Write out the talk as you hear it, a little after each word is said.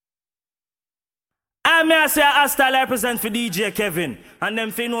me I say a style I present for DJ Kevin. And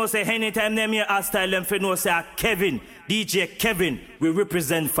them fi know say anytime them hear a style, them fi know say a Kevin, DJ Kevin, we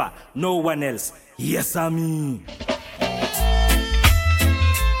represent for no one else. Yes, I mean.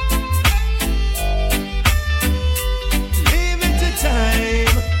 Leave it to time,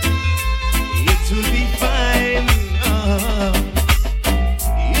 it will be fine.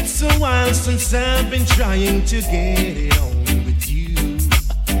 It's a while since I've been trying to get it on with you,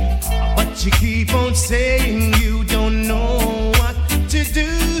 but you keep on saying you don't know what to do.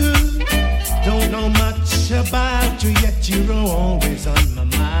 Don't know much about you, yet you're always on my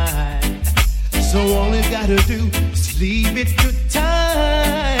mind. So all you gotta do is leave it to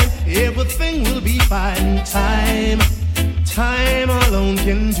time. Everything will be fine. Time alone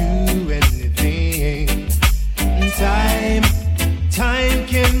can do anything. Time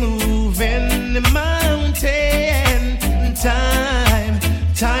can move any mountain.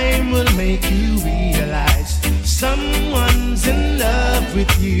 Time will make you realize someone's in love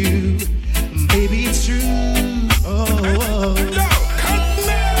with you. Baby, it's true. Oh.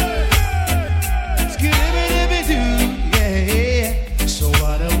 Yeah. So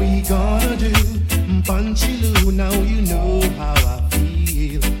what are we gonna do? Punchy-loo, now you know how I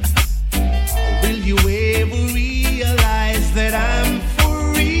feel. Will you ever realize that I'm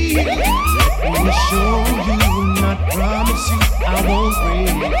for real? Let me show you, not promise you I won't break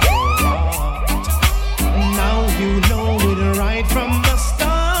your heart. Now you know it right from the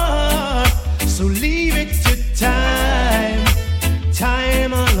start. So leave it to time.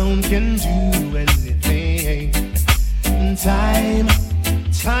 Time alone can do anything. Time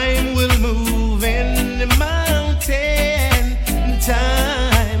will move any mountain.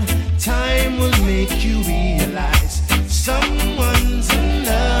 Time will make you realize someone's in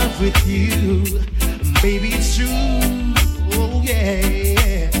love with you. Baby, it's true. Oh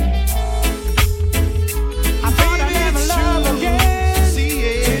yeah. I thought I'd never love again. See,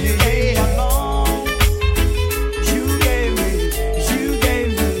 yeah. You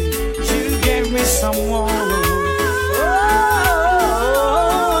gave me someone.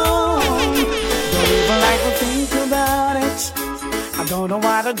 Don't know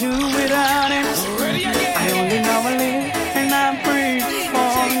what to do without it. I only know I live and I breathe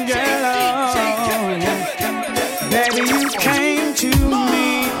for your love. Baby, you came to me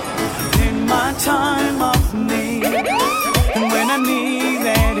in my time of need, and when I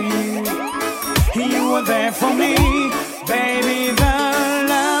needed you were there for me. Baby, the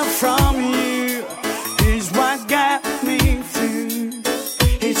love from you is what got me through.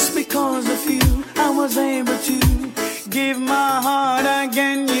 It's because of you I was able to give my heart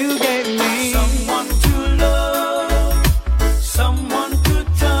again. You gave me someone to love, someone to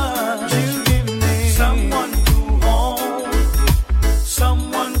touch. You give me someone to hold,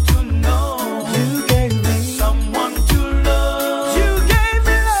 someone to know. You gave me someone to love. You gave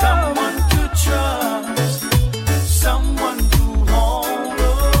me love. Someone to trust, someone to hold,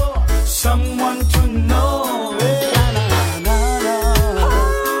 oh, someone to know.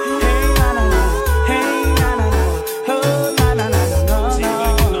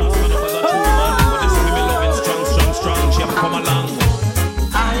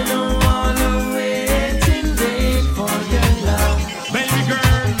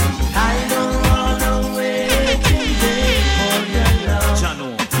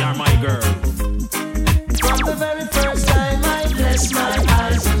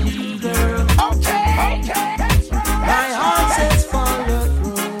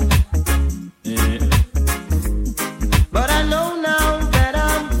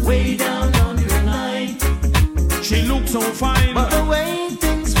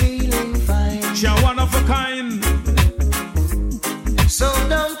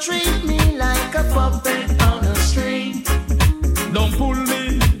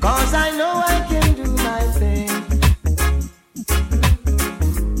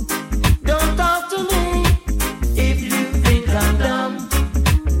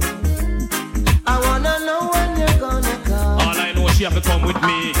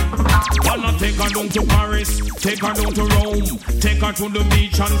 To Paris, take her down to Rome, take her to the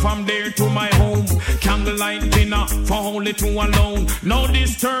beach and from there to my home. Candlelight dinner for only two alone. No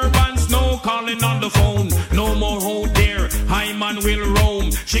disturbance, no calling on the phone. No more out there, high man will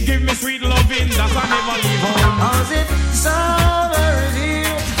roam. She give me sweet loving that I never leave home. Cause it's summer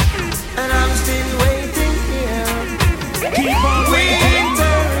here, and I'm still waiting here. Keep on waiting.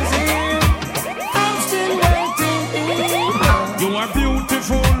 Winter's here, I'm still waiting here. You are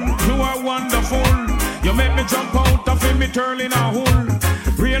beautiful, you are wonderful. You make me jump out of me turn in a hole.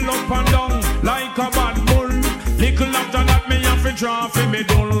 Rail up and down like a bad bull. Little after that me have to draw for me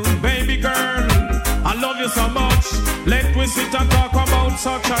dull. Baby girl, I love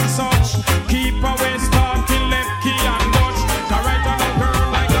and such. Keep away starting left key and Dutch. The right on the girl,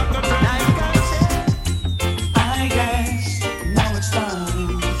 I got the touch. I guess now it's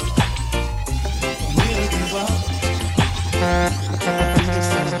time for me to give up.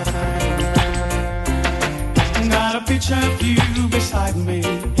 Got a picture of you beside me.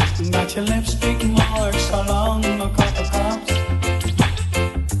 Got your lipstick marks along a couple cups.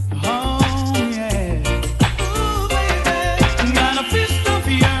 Oh yeah. Ooh, baby. Got a fist of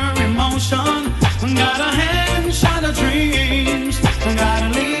your emotion. Got a hand shot of dreams. Gotta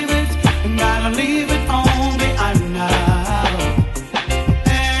leave it on behind now.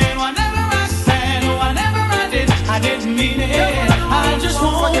 And whatever I said, whatever I did, I didn't mean it. I just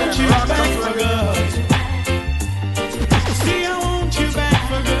want you back for good. See, I want you back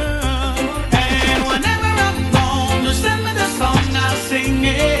for good. And whenever I'm gone, just send me the song, I'll sing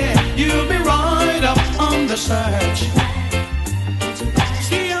it. You'll be right up on the search.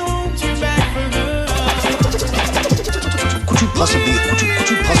 See, I want you back for good. Could you possibly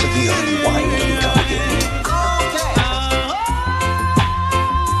rewind and come again?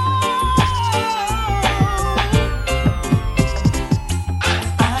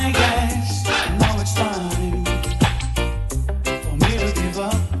 I guess now it's time for me to give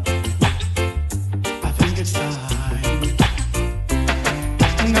up. I think it's time.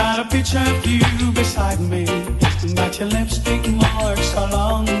 Got a picture of you beside me. Got your lipstick marks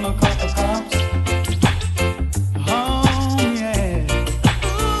along a couple cups. Oh yeah.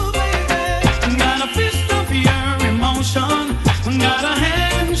 Ooh, baby. Got a fist of your emotion. Got a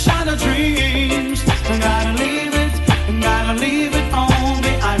hand shot of dreams. Gotta leave it on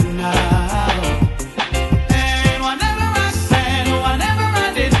behind now. And whatever I said, whatever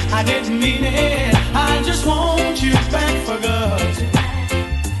I did, I didn't mean it. I just want you back for good.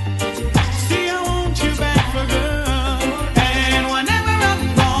 See, I want you back for good. And whenever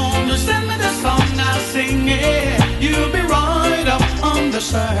I'm gone, just send me the song, I'll sing it. You'll be right up on the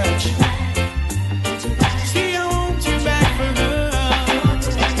search. See, I want you back for good.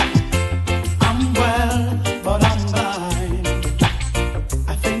 I'm well, but I'm blind. I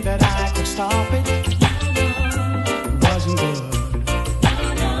think that I could stop it. Wasn't good.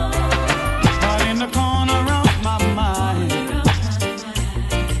 But in the corner of my mind,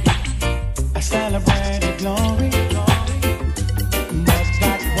 I celebrated glory. But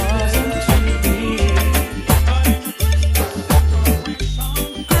that wasn't to be.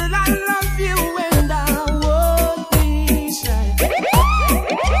 La la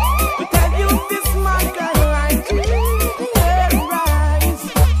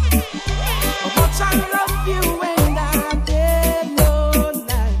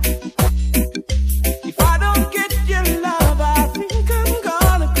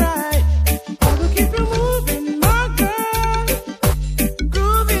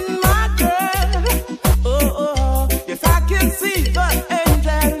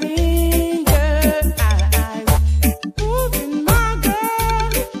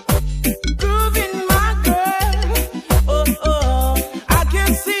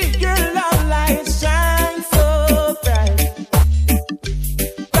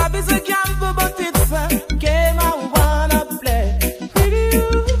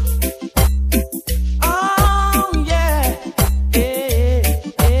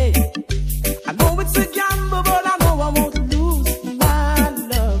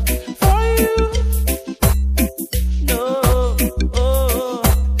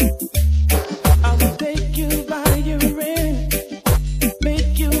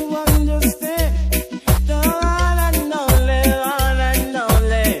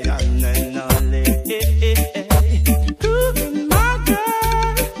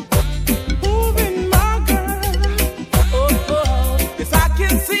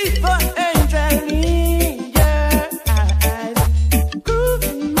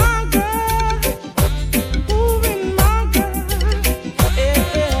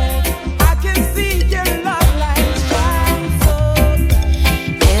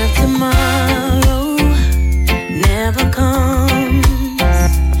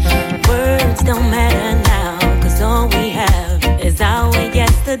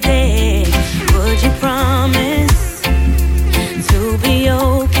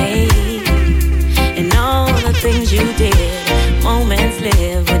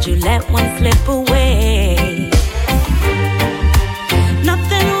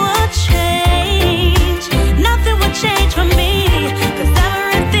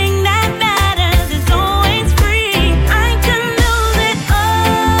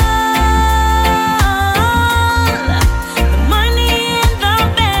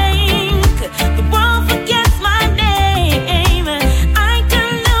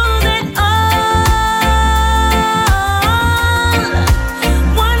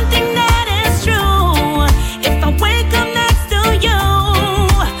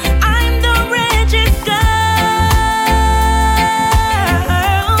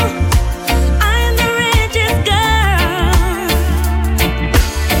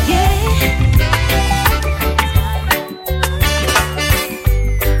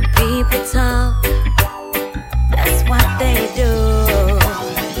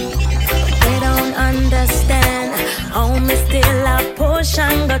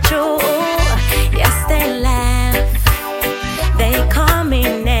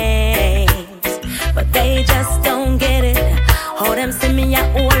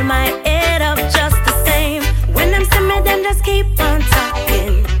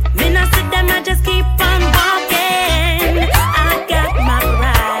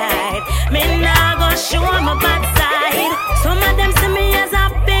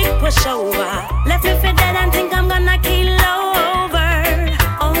push over. Left me for dead and think I'm gonna kill over.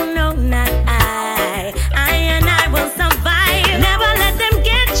 Oh no, not I and I will survive. Never let them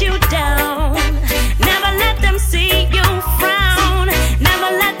get you down. Never let them see you frown.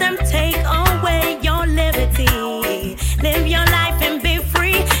 Never let them take away your liberty. Live your life and be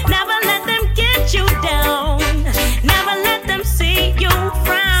free. Never let them get you down. Never let them see you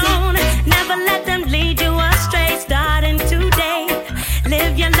frown. Never let them lead you astray. Starting today,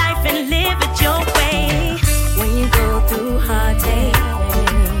 live your life and live it your way. When you go through heartache,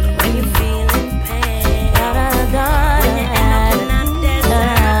 when you're feeling pain, when you end up in that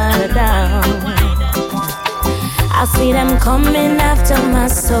desert, I see them coming after my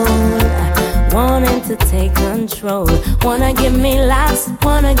soul, wanting to take control. Wanna give me laughs,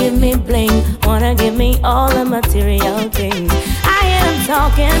 wanna give me bling, wanna give me all the material things. I am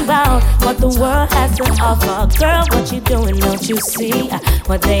talking about what the world has to offer. Girl, what you doing, don't you see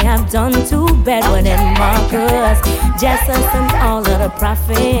what they have done to Bedouin and Marcus, Jesus and all of the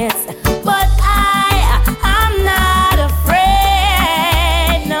prophets? But I'm not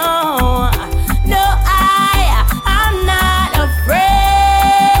afraid, no, I'm not afraid.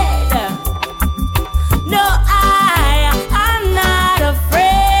 No, I'm not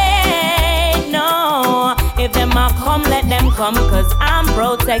afraid, no. If them a come, let them come, cause I'm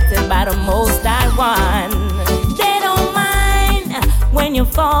protected by the Most High One. They don't mind when you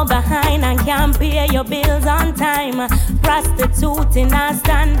fall behind and can't pay your bills on time. Prostituting and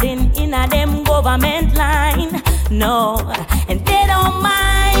standing in a them government line. No, and they don't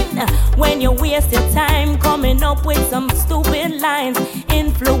mind when you waste your time coming up with some stupid lines,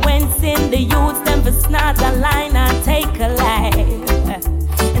 influencing the youths them for snort a line and take a life.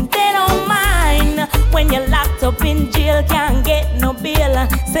 And they don't mind when you're locked up in jail, can't get no bail,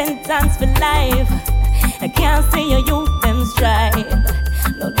 sentence for life. I can't see your youth them strive.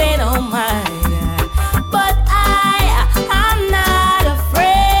 No, they don't mind. But I'm not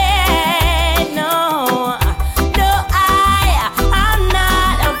afraid, no, I'm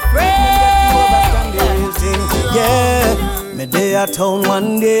not afraid. Yeah, me day at town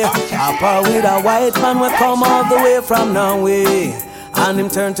one day, Papa with a white man we come all the way from Norway. And him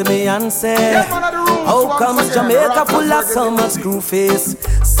turn to me and say, how comes Jamaica full of so much screw face?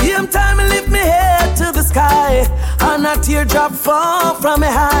 Same time I lift me head to the sky, and a teardrop fall from me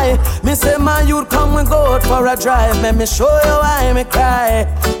high. Me say my youth come and go out for a drive. Let me show you why me cry.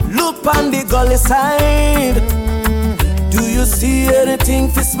 Look on the gully side. Do you see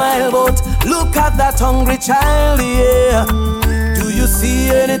anything to smile about? Look at that hungry child, yeah. Do you see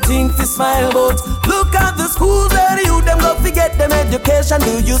anything to smile about? Look at the schools where the youth them go to get them education.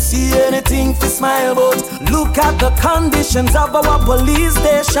 Do you see anything to smile about? Look at the conditions of our police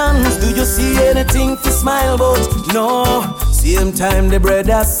stations. Do you see anything to smile about? No. Same time the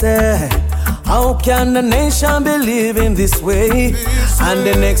brother say, how can the nation be living this way? And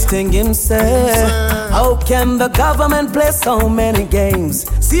the next thing him say, how can the government play so many games?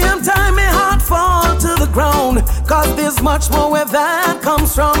 Same time my heart fall to the ground, cause there's much more where that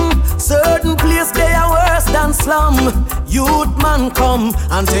comes from. Certain place they are worse than slum. Youth man come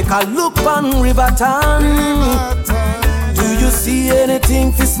and take a look on Riverton. Do you see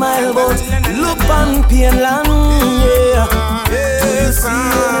anything to smile about? Look on Pienland, yeah. Do you see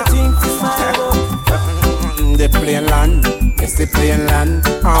anything to smile about? The plain land, it's the plain land.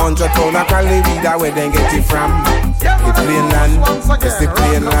 100 pound of cali weed, where they get it from. The plain land, it's the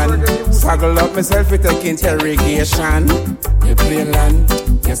plain land. Struggle up myself with take interrogation. The plain land,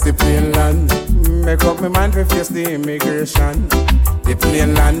 it's the plain land. Make up my mind to face the immigration. The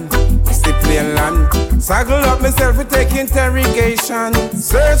plain land, it's the plain land. Struggle up myself with take interrogation.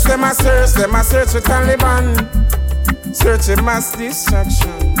 Search them, I search for Taliban. Searching mass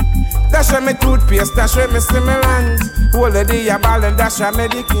distraction. Dash me toothpaste, dash me stimulant. Hold the day a ball and dash a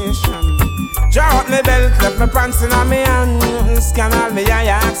medication. Draw up me belt, left me pants in a me hand. Scan all me eye,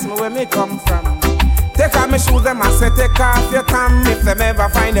 ask me where me come from. Take off me shoes, them and say take off your tam. If them ever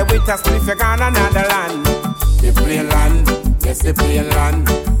find a way to split, you gone another land. The plain land, yes the plain land.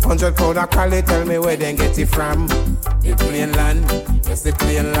 100 pound of cali, tell me where they get it from. The plain land, yes the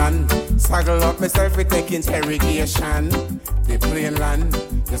plain land. Struggle up myself with take interrogation. The plain land,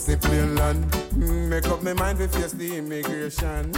 yes the plain land. Make up my mind to face the immigration.